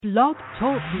Blog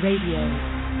Talk Radio.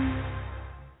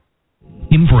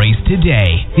 Embrace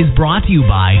Today is brought to you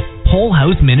by Whole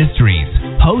House Ministries.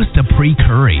 Host Epris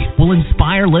Curry will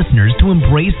inspire listeners to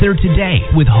embrace their today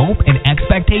with hope and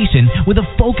expectation, with a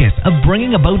focus of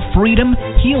bringing about freedom,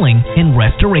 healing, and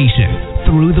restoration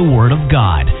through the Word of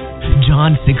God.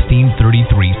 John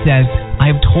 16:33 says, I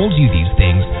have told you these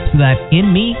things so that in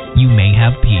me you may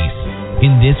have peace.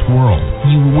 In this world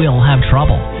you will have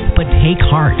trouble, but take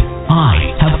heart.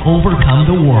 I have overcome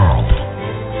the world.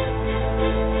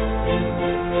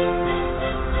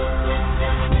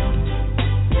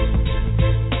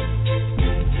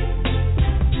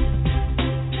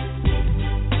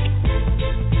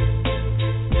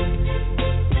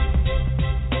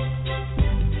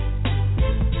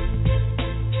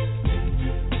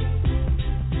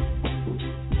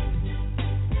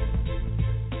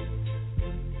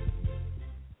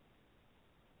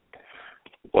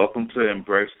 Welcome to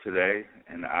Embrace Today,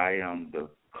 and I am the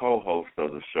co-host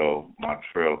of the show,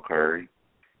 Montrail Curry.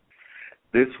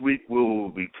 This week we will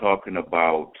be talking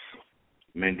about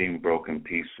mending broken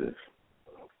pieces.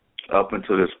 Up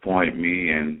until this point, me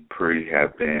and Pri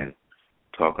have been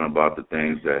talking about the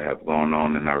things that have gone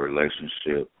on in our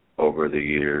relationship over the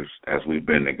years as we've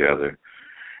been together.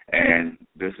 And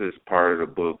this is part of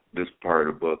the book.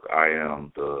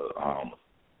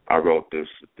 I wrote this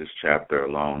chapter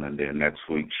alone, and then next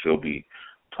week she'll be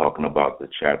talking about the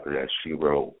chapter that she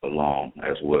wrote alone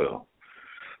as well.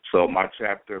 So my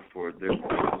chapter for this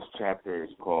chapter is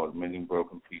called Mending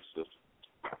Broken Pieces.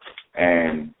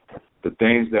 And the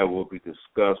things that will be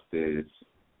discussed is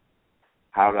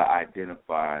how to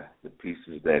identify the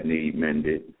pieces that need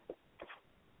mended,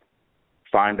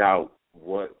 find out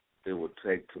what it would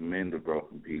take to mend the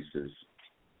broken pieces,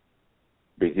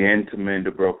 begin to mend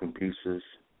the broken pieces,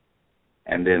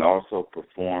 and then also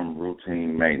perform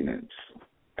routine maintenance,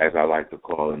 as I like to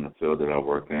call it in the field that I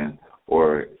work in,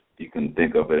 or you can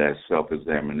think of it as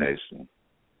self-examination,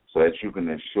 so that you can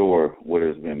ensure what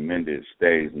has been mended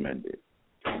stays mended.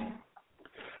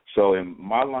 So in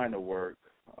my line of work,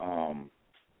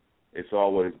 it's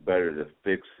always better to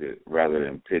fix it rather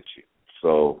than pitch it.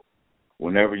 So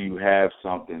whenever you have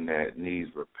something that needs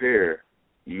repair,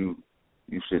 you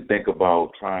should think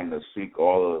about trying to seek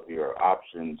all of your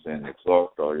options and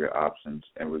exhaust all your options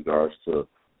in regards to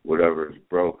whatever is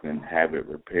broken, have it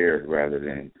repaired rather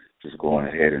than just going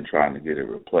ahead and trying to get it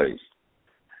replaced.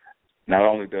 Not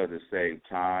only does it save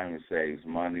time, it saves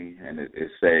money, and it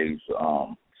saves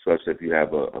such if you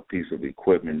have a piece of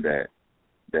equipment that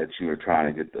you are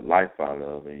trying to get the life out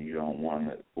of, and you don't want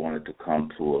it to come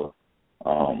to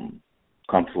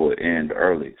an end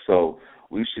early. So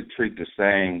we should treat the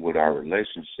same with our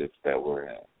relationships that we're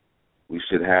in. We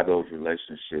should have those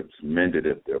relationships mended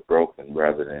if they're broken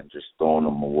rather than just throwing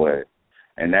them away.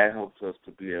 And that helps us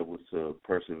to be able to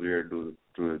persevere through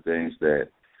the things that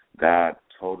God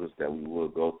told us that we will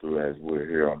go through as we're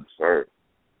here on this earth.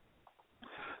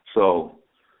 So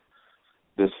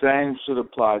the same should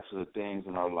apply to the things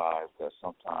in our lives that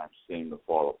sometimes seem to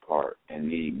fall apart and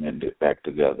need mended back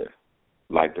together,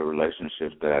 like the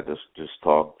relationships that I just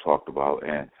talked about.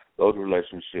 And those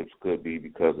relationships could be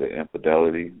because of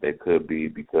infidelity. They could be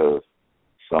because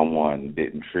someone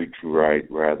didn't treat you right,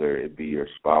 rather it be your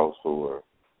spouse or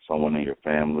someone in your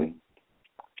family.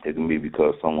 It can be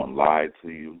because someone lied to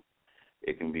you.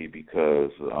 It can be because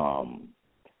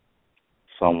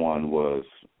someone was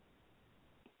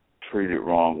treated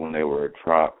wrong when they were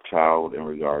a child in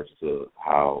regards to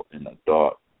how an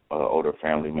adult, older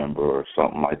family member or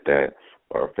something like that,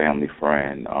 or a family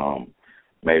friend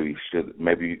maybe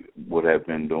would have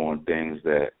been doing things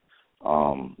that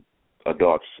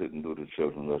adults shouldn't do to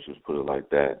children, let's just put it like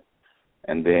that.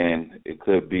 And then it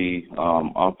could be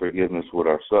unforgiveness with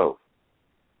ourselves.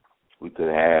 We could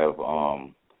have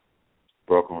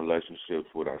broken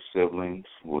relationships with our siblings,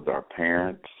 with our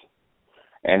parents.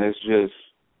 And it's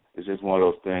just one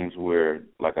of those things where,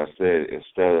 like I said,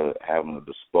 instead of having a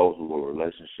disposable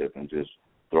relationship and just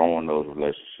throwing those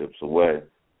relationships away,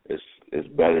 it's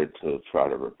better to try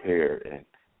to repair and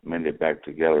mend it back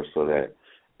together so that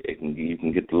you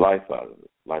can get the life out of it,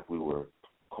 like we were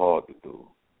called to do.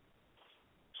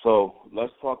 So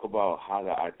let's talk about how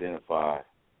to identify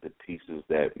the pieces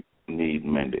that need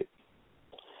mended.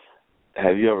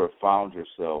 Have you ever found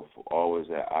yourself always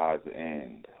at odds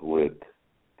end with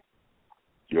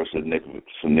your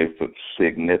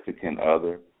significant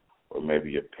other, or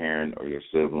maybe your parent or your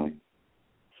sibling?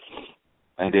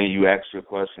 And then you ask your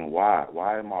question, why?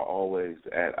 Why am I always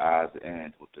at odds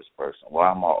ends with this person? Why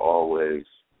am I always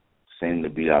seem to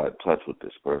be out of touch with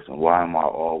this person? Why am I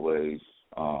always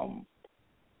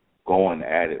going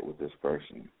at it with this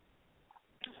person?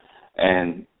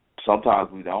 And sometimes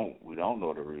we don't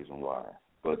know the reason why,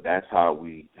 but that's how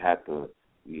we have to.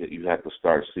 You have to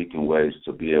start seeking ways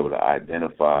to be able to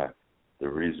identify the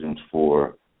reasons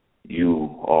for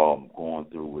you going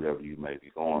through whatever you may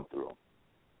be going through.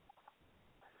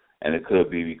 And it could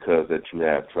be because that you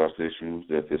have trust issues,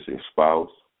 if it's your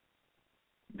spouse,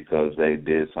 because they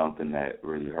did something that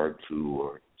really hurt you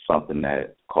or something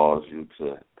that caused you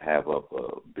to have up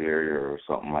a barrier or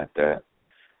something like that.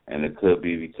 And it could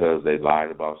be because they lied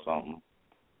about something.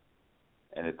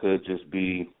 And it could just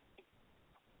be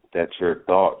that your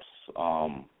thoughts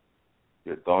of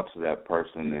that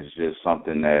person is just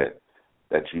something that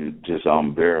you just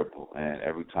unbearable. And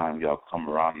every time y'all come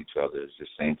around each other, it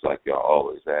just seems like y'all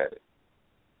always at it.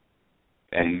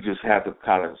 And you just have to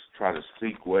kind of try to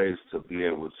seek ways to be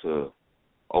able to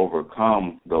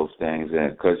overcome those things.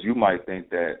 And because you might think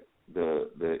that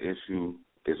the issue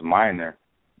is minor,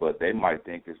 but they might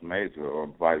think it's major, or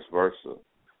vice versa.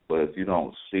 But if you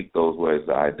don't seek those ways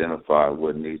to identify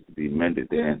what needs to be mended,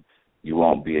 then you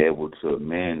won't be able to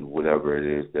mend whatever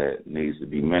it is that needs to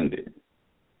be mended.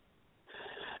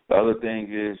 The other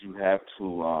thing is you have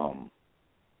to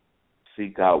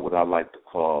seek out what I like to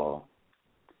call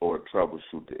or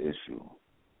troubleshoot the issue.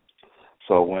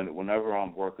 So whenever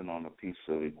I'm working on a piece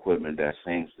of equipment that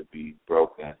seems to be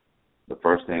broken, the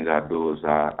first thing I do is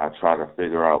I try to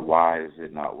figure out why is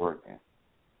it not working.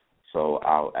 So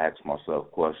I'll ask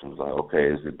myself questions like, okay,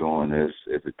 is it doing this?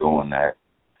 Is it doing that?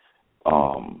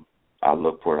 I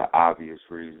look for the obvious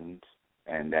reasons,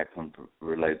 and that can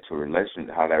relate to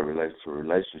how that relates to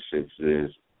relationships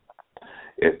is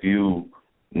if you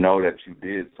know that you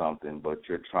did something, but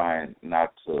you're trying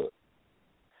not to,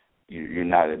 you're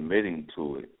not admitting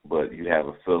to it, but you have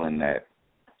a feeling that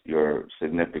your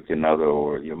significant other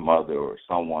or your mother or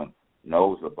someone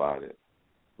knows about it,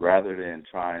 rather than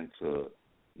trying to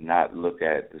not look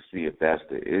at to see if that's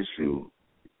the issue,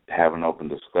 have an open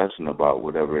discussion about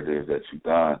whatever it is that you've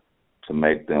done to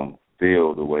make them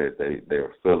feel the way that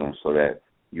they're feeling, so that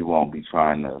you won't be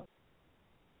trying to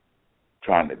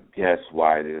guess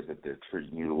why it is that they're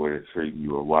treating you the way they're treating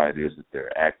you, or why it is that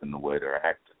they're acting the way they're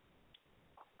acting.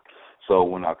 So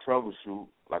when I troubleshoot,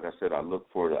 like I said, I look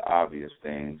for the obvious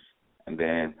things, and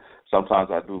then sometimes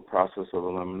I do a process of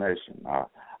elimination.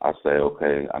 I say,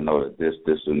 okay, I know that this,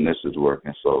 and this is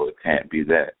working, so it can't be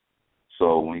that.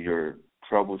 So when you're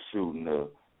troubleshooting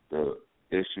the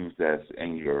issues that's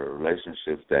in your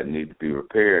relationships that need to be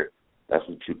repaired, that's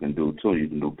what you can do too. You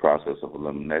can do process of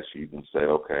elimination. You can say,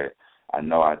 okay, I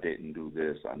know I didn't do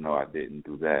this. I know I didn't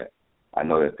do that. I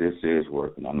know that this is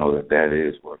working. I know that that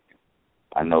is working.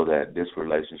 I know that this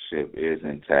relationship is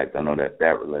intact. I know that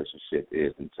that relationship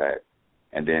is intact.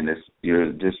 And then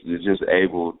you're just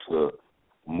able to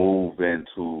move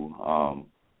into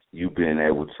you being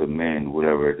able to mend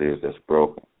whatever it is that's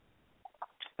broken.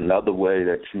 Another way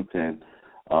that you can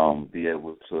be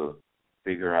able to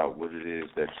figure out what it is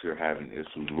that you're having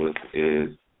issues with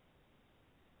is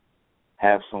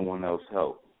have someone else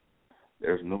help.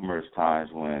 There's numerous times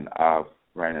when I've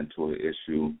ran into an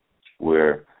issue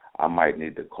where I might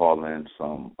need to call in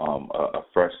a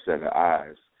fresh set of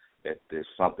eyes if there's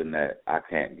something that I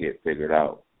can't get figured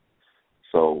out.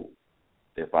 So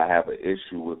if I have an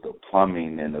issue with the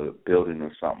plumbing in a building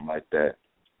or something like that,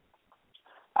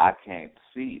 I can't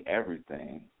see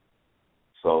everything.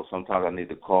 So sometimes I need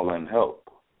to call in help.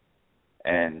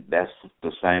 And that's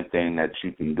the same thing that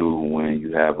you can do when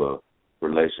you have a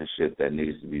relationship that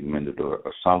needs to be mended, or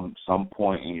some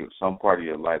point in some part of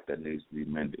your life that needs to be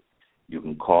mended. You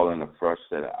can call in a fresh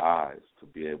set of eyes to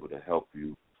be able to help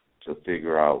you to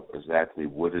figure out exactly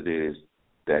what it is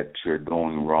that you're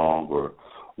doing wrong, or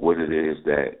what it is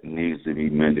that needs to be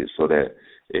mended, so that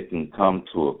it can come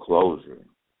to a closure.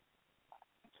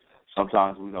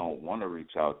 Sometimes we don't want to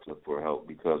reach out for help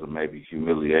because of maybe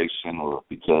humiliation, or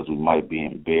because we might be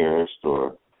embarrassed,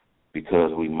 or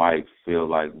because we might feel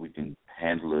like we can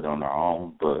handle it on our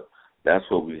own. But that's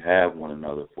what we have one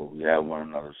another for. We have one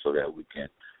another so that we can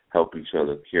help each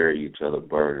other carry each other's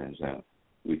burdens, and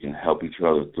we can help each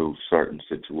other through certain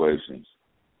situations.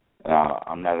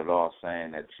 I'm not at all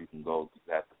saying that you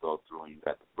have to go through and you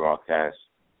have to broadcast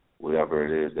whatever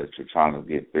it is that you're trying to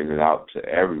get figured out to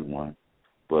everyone,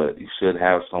 but you should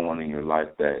have someone in your life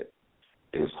that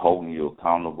is holding you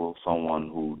accountable,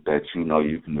 someone that you know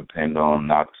you can depend on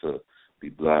not to be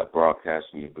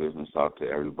broadcasting your business out to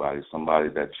everybody, somebody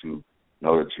that you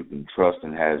know that you can trust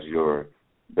and has your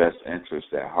best interest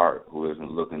at heart, who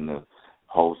isn't looking to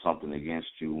hold something against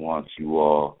you once you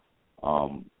all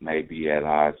may be at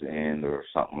odds end or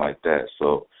something like that.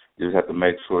 So you just have to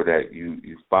make sure that you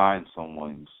find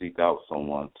someone, you seek out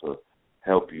someone to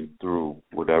help you through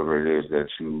whatever it is that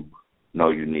you know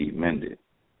you need mended.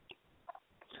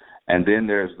 And then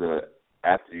there's the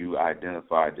after you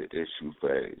identify the issue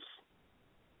phase.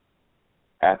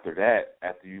 After that,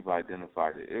 after you've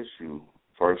identified the issue,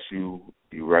 first you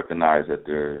recognize that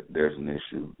there's an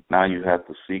issue. Now you have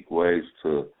to seek ways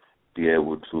to be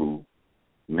able to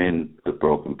mend the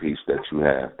broken piece that you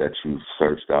have, that you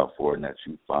searched out for and that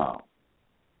you found.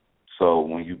 So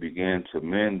when you begin to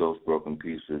mend those broken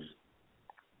pieces,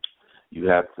 you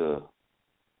have to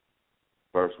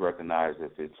first recognize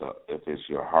if it's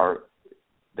your heart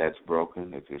that's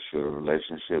broken, if it's your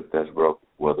relationship that's broken,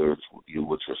 whether it's you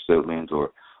with your siblings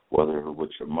or whether with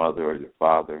your mother or your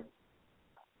father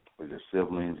or your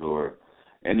siblings or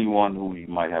anyone who you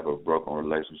might have a broken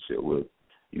relationship with.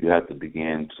 You have to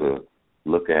begin to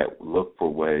look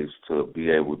for ways to be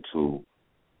able to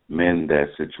mend that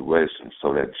situation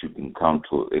so that it can come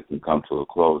to a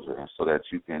closure, and so that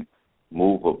you can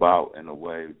move about in a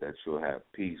way that you'll have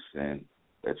peace and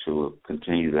that you'll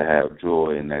continue to have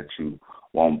joy, and that you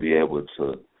won't be able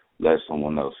to let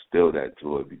someone else steal that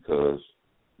joy because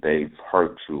they've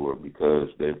hurt you or because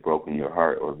they've broken your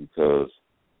heart or because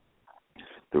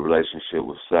the relationship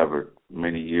was severed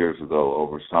many years ago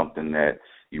over something that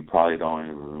you probably don't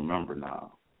even remember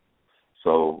now.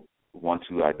 So once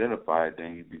you identify it,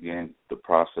 then you begin the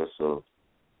process of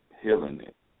healing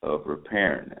it, of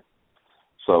repairing it.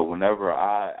 So whenever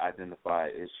I identify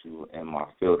an issue in my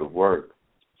field of work,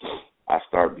 I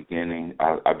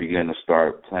begin to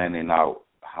start planning out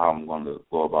how I'm going to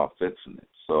go about fixing it.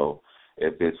 So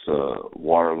if it's a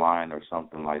water line or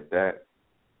something like that,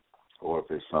 or if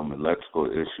it's some electrical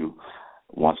issue,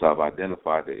 once I've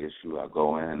identified the issue, I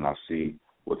go in and I see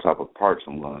what type of parts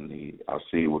I'm going to need. I'll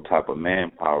see what type of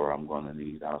manpower I'm going to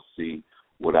need. I'll see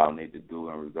what I'll need to do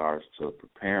in regards to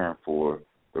preparing for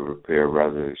the repair,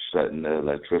 whether it's shutting the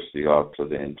electricity off to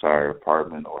the entire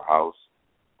apartment or house,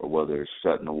 or whether it's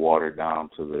shutting the water down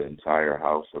to the entire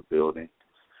house or building.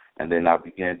 And then I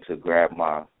begin to grab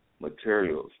my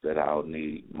materials that I'll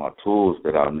need, my tools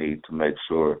that I'll need to make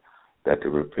sure that the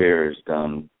repair is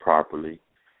done properly.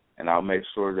 And I'll make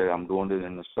sure that I'm doing it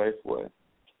in a safe way.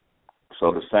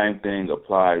 So the same thing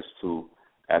applies to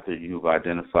after you've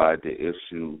identified the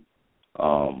issue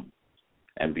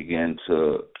and begin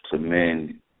to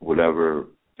mend whatever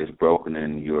is broken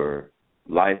in your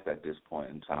life at this point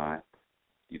in time.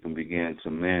 You can begin to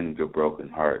mend your broken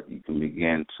heart. You can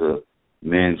begin to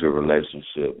mend your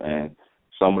relationship. And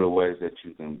some of the ways that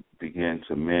you can begin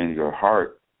to mend your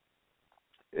heart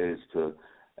is to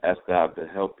ask God to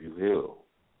help you heal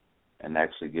and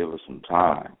actually give us some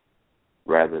time,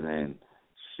 rather than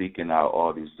seeking out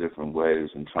all these different ways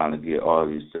and trying to get all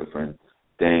these different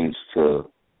things to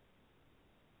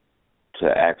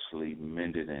actually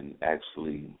mend it and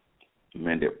actually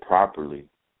mend it properly.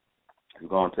 It's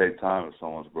going to take time if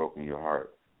someone's broken your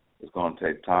heart. It's going to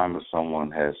take time if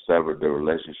someone has severed the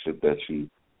relationship that you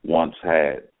once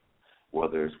had,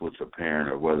 whether it's with your parent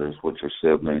or whether it's with your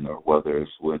sibling or whether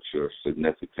it's with your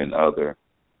significant other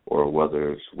or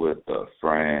whether it's with a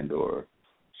friend or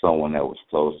someone that was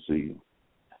close to you.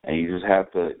 And you just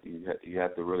have to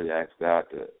really ask God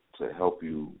to help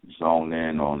you zone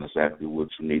in on exactly what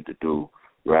you need to do,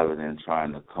 rather than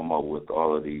trying to come up with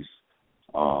all of these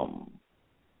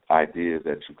ideas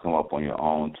that you come up on your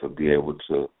own to be able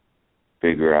to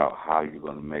figure out how you're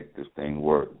going to make this thing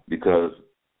work. Because,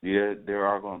 yeah, there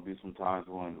are going to be some times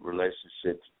when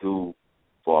relationships do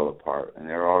fall apart, and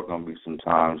there are going to be some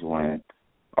times when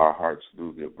our hearts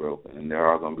do get broken, and there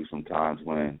are going to be some times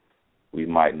when we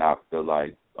might not feel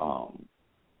like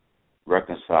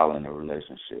reconciling a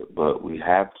relationship. But we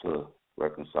have to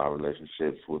reconcile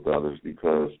relationships with others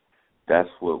because that's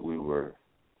what we were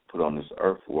put on this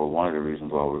earth for. One of the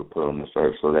reasons why we were put on this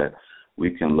earth, so that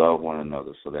we can love one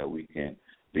another, so that we can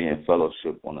be in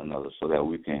fellowship with one another, so that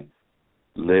we can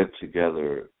live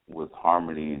together with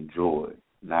harmony and joy,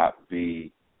 not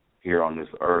be here on this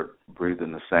earth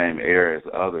breathing the same air as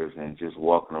others and just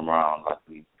walking around like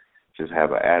we just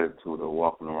have an attitude of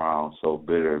walking around so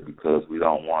bitter because we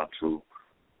don't want to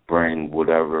bring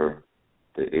whatever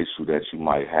the issue that you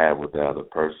might have with the other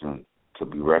person to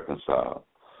be reconciled.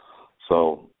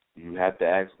 So you have to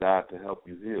ask God to help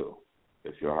you heal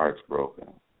if your heart's broken.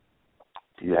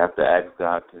 You have to ask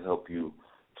God to help you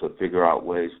to figure out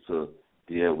ways to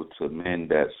be able to mend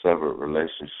that severed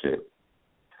relationship.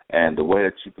 And the way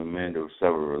that you can mend a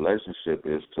severed relationship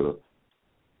is to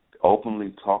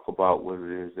openly talk about what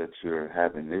it is that you're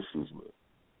having issues with.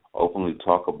 Openly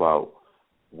talk about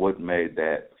what made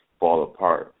that fall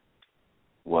apart,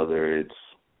 whether it's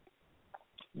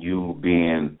you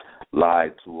being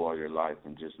lied to all your life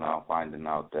and just now finding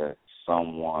out that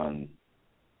someone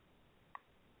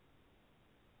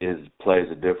plays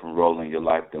a different role in your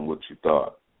life than what you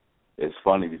thought. It's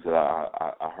funny because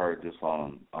I heard this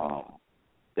on I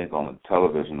think on the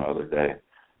television the other day.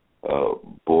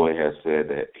 Boy has said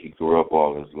that he grew up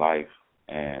all his life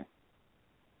and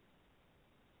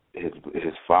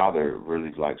his father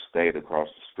really like stayed across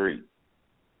the street,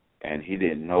 and he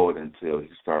didn't know it until he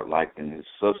started liking his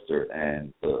sister.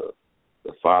 And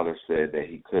the father said that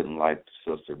he couldn't like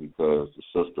the sister because the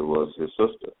sister was his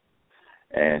sister,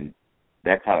 and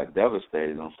that kind of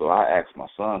devastated him. So I asked my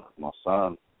son, because my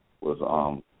son was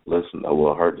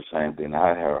heard the same thing I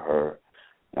had heard.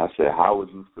 And I said, how would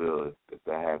you feel if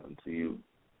that happened to you?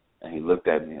 And he looked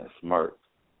at me and smirked,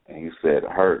 and he said,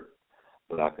 hurt.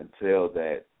 But I can tell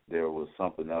that there was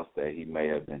something else that he may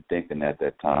have been thinking at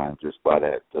that time just by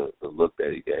the look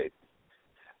that he gave.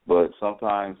 But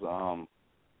sometimes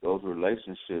those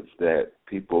relationships that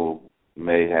people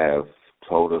may have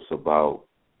told us about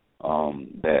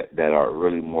that are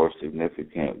really more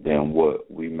significant than what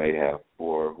we may have,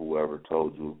 or whoever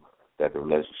told you that the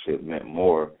relationship meant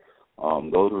more.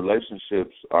 Those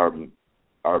relationships are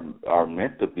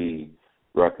meant to be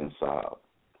reconciled.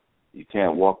 You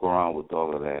can't walk around with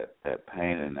all of that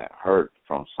pain and that hurt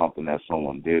from something that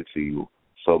someone did to you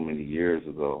so many years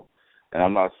ago. And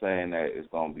I'm not saying that it's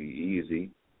going to be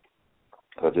easy,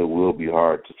 because it will be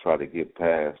hard to try to get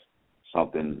past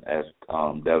something as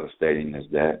devastating as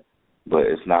that. But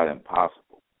it's not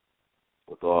impossible.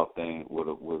 With God,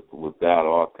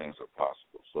 all things are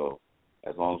possible. So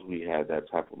as long as we have that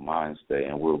type of mind state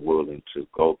and we're willing to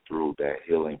go through that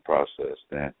healing process,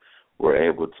 then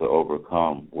we're able to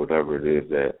overcome whatever it is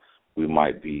that we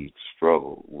might be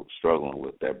struggling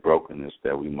with, that brokenness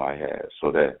that we might have,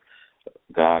 so that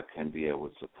God can be able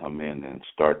to come in and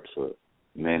start to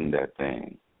mend that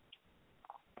thing.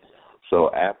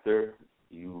 So after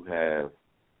you have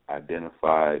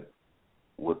identified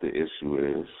what the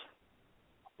issue is,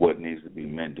 what needs to be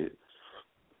mended,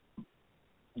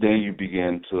 then you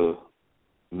begin to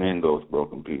mend those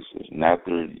broken pieces. And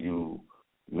after you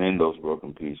mend those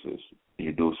broken pieces,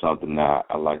 you do something that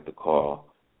I like to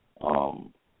call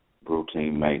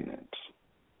routine maintenance.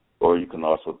 Or you can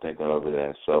also think of it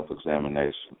as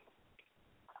self-examination.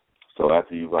 So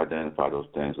after you've identified those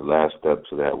things, the last step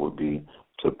to that would be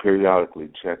to periodically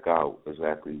check out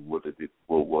exactly what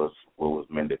was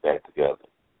mended back together.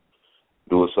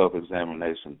 Do a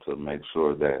self-examination to make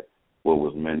sure that what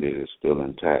was mended is still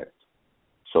intact.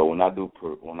 So when I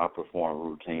perform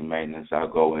routine maintenance, I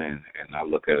go in and I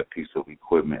look at a piece of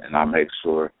equipment and I make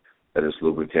sure that it's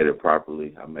lubricated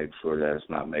properly. I make sure that it's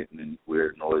not making any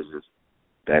weird noises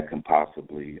that can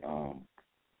possibly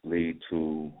lead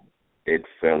to it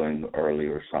failing early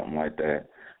or something like that.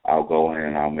 I'll go in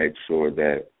and I'll make sure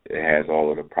that it has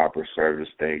all of the proper service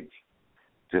dates,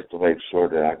 just to make sure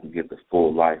that I can get the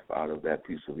full life out of that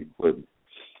piece of equipment.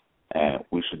 And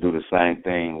we should do the same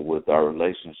thing with our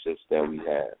relationships that we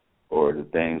have, or the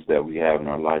things that we have in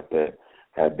our life that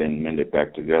have been mended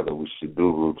back together. We should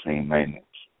do routine maintenance.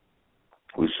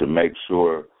 We should make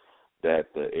sure that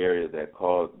the area that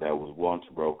was once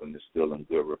broken is still in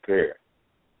good repair.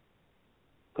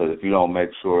 Because if you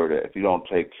don't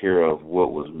take care of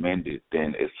what was mended,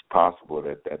 then it's possible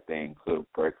that thing could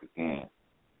break again.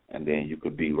 And then you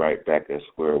could be right back at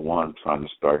square one trying to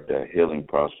start that healing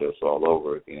process all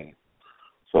over again.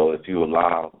 So if you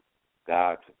allow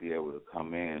God to be able to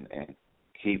come in and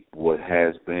keep what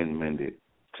has been mended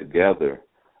together,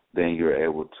 then you're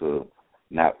able to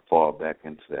not fall back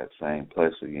into that same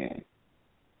place again.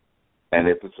 And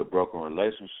if it's a broken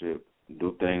relationship,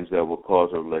 do things that will cause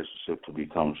a relationship to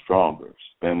become stronger.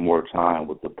 Spend more time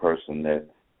with the person that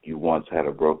you once had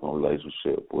a broken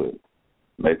relationship with.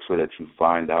 Make sure that you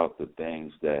find out the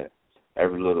things that,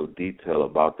 every little detail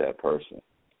about that person.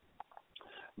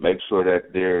 Make sure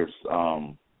that there's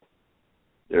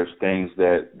things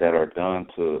that are done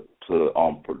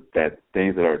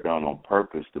things that are done on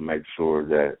purpose to make sure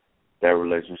that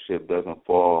relationship doesn't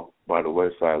fall by the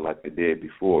wayside like it did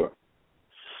before.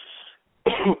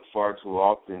 Far too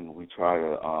often we try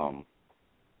to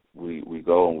we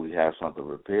go and we have something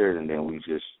repaired, and then we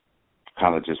just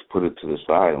kind of just put it to the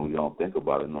side and we don't think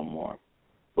about it no more.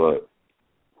 But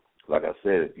like I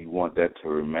said, if you want that to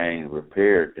remain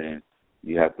repaired, then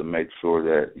you have to make sure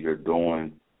that you're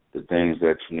doing the things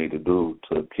that you need to do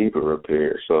to keep it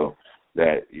repaired, so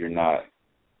that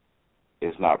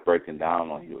it's not breaking down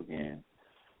on you again.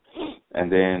 And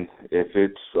then if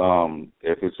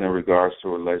it's in regards to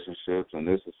relationships, and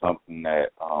this is something that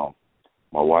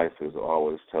my wife is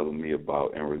always telling me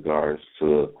about in regards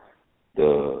to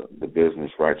the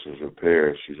business righteous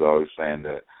repair, she's always saying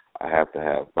that I have to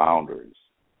have boundaries.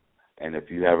 And if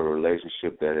you have a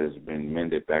relationship that has been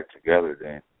mended back together,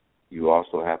 then you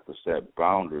also have to set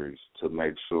boundaries to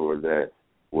make sure that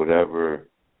whatever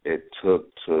it took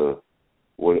to,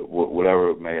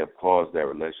 whatever may have caused that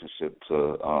relationship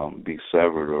to be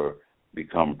severed or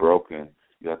become broken,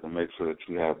 you have to make sure that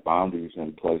you have boundaries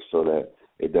in place so that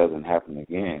it doesn't happen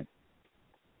again,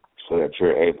 so that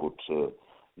you're able to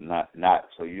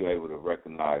so you're able to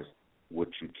recognize what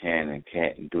you can and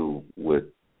can't do with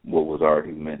what was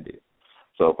already mended.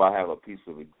 So if I have a piece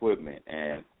of equipment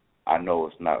and I know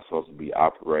it's not supposed to be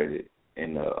operated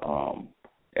in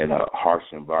a harsh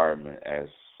environment as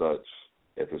such,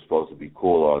 if it's supposed to be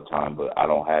cool all the time, but I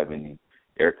don't have any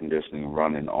air conditioning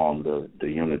running on the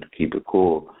unit to keep it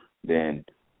cool, then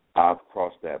I've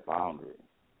crossed that boundary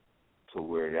to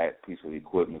where that piece of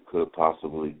equipment could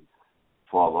possibly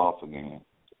fall off again,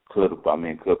 could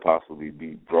possibly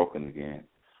be broken again.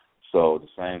 So the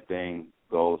same thing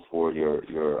goes for your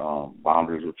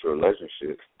boundaries with your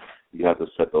relationship. You have to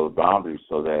set those boundaries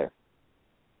so that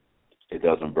it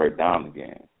doesn't break down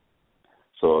again.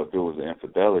 So if it was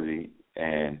infidelity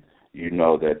and you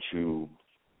know that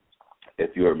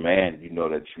if you're a man, you know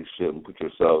that you shouldn't put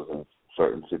yourselves in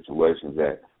certain situations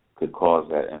that could cause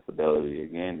that infidelity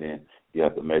again, then you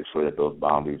have to make sure that those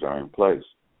boundaries are in place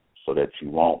so that you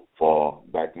won't fall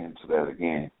back into that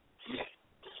again.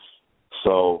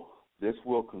 So this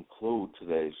will conclude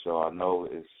today's show. I know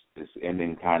it's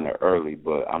ending kind of early,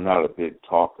 but I'm not a big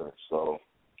talker, so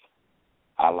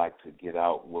I like to get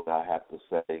out what I have to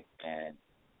say and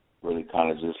really kind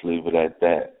of just leave it at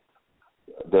that.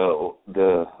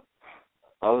 The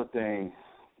other thing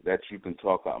that you can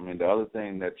the other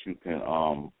thing that you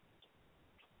can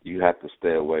you have to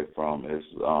stay away from is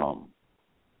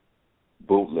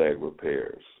bootleg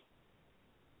repairs.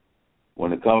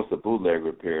 When it comes to bootleg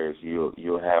repairs,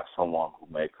 you'll have someone who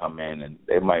may come in and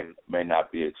they may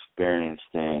not be experienced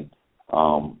in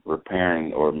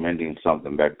repairing or mending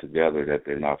something back together that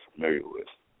they're not familiar with.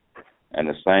 And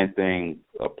the same thing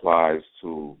applies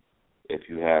to if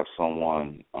you have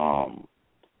someone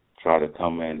try to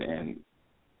come in and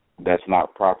that's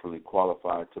not properly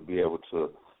qualified to be able to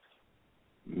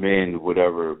mend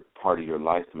whatever part of your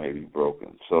life may be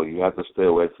broken. So you have to stay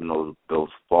away from those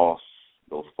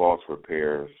false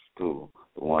repairs too,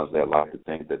 the ones that like to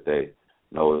think that they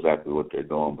know exactly what they're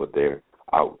doing, but they're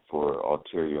out for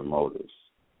ulterior motives.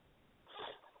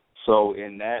 So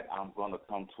in that, I'm going to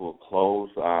come to a close.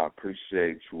 I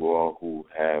appreciate you all who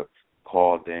have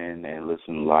called in and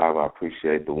listened live. I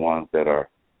appreciate the ones that are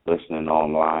listening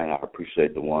online. I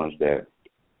appreciate the ones that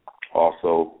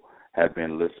also have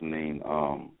been listening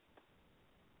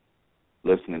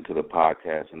to the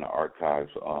podcast and the archives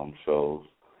shows.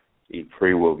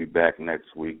 Epris will be back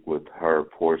next week with her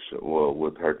portion,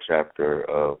 with her chapter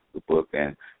of the book,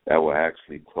 and that will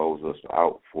actually close us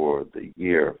out for the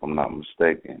year, if I'm not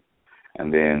mistaken.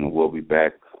 And then we'll be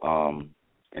back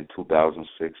in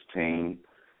 2016.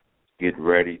 Get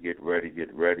ready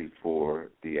for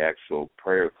the actual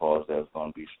prayer calls that's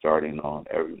going to be starting on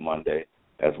every Monday,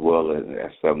 as well as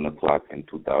at 7 o'clock in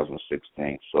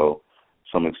 2016. So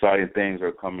some exciting things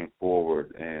are coming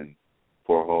forward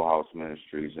for Whole House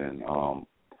Ministries and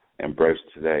Embrace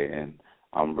Today. And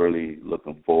I'm really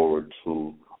looking forward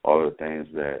to all the things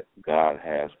that God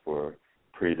has for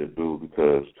Pri to do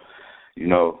because, you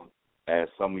know, as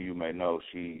some of you may know,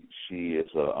 she is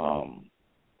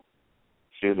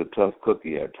she's a tough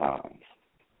cookie at times,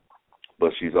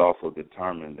 but she's also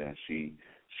determined, and she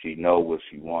knows what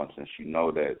she wants, and she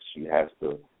knows that she has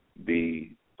to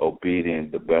be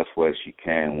obedient the best way she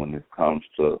can when it comes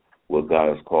to what God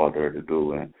has called her to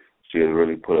do. And she has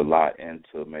really put a lot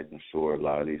into making sure a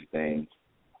lot of these things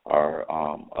are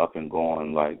up and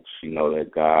going like she knows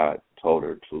that God told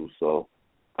her to. So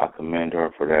I commend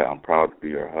her for that. I'm proud to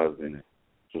be her husband.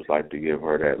 Just like to give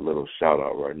her that little shout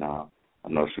out right now. I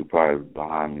know she's probably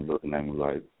behind me looking at me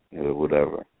like,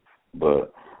 whatever.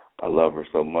 But I love her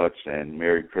so much, and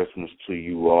Merry Christmas to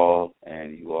you all,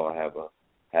 and you all have a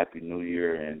Happy New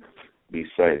Year, and be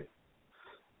safe.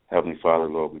 Heavenly Father,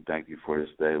 Lord, we thank you for this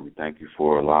day. We thank you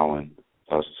for allowing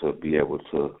us to be able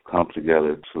to come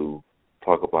together to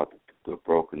talk about the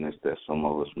brokenness that some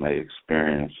of us may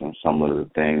experience and some of the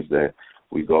things that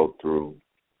we go through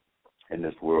in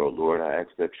this world. Lord, I ask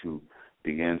that you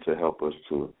begin to help us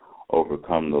to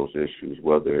overcome those issues,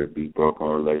 whether it be broken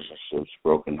relationships,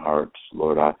 broken hearts.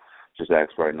 Lord, I just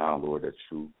ask right now, Lord, that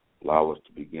you allow us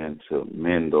to begin to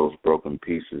mend those broken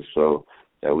pieces so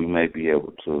that we may be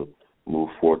able to move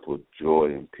forth with joy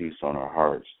and peace on our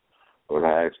hearts. Lord,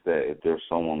 I ask that if there's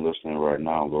someone listening right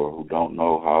now, Lord, who don't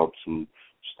know how to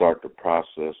start the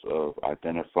process of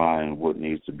identifying what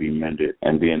needs to be mended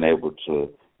and being able to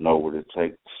know what it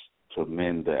takes to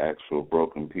mend the actual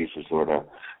broken pieces. Lord, I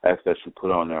ask that you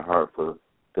put on their heart for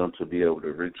them to be able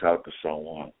to reach out to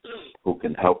someone who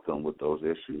can help them with those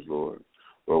issues, Lord.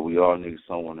 Lord, we all need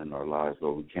someone in our lives,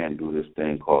 Lord. We can't do this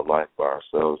thing called life by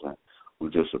ourselves, and we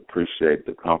just appreciate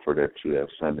the comfort that you have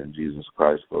sent in Jesus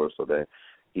Christ, Lord, so that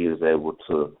he is able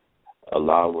to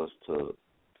allow us to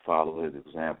follow his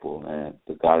example and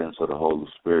the guidance of the Holy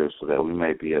Spirit so that we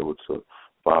may be able to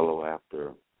follow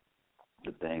after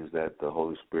the things that the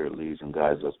Holy Spirit leads and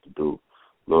guides us to do.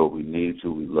 Lord, we need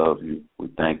you, we love you, we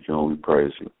thank you, and we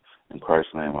praise you. In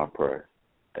Christ's name I pray.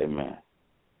 Amen.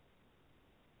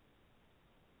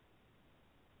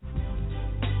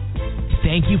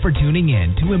 Thank you for tuning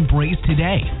in to Embrace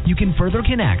Today. You can further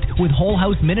connect with Whole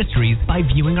House Ministries by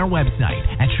viewing our website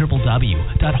at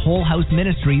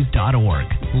www.wholehouseministries.org,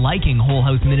 liking Whole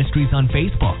House Ministries on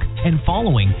Facebook, and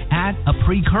following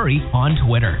 @Epris Curry on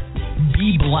Twitter.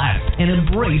 Be blessed and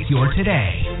embrace your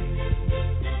today.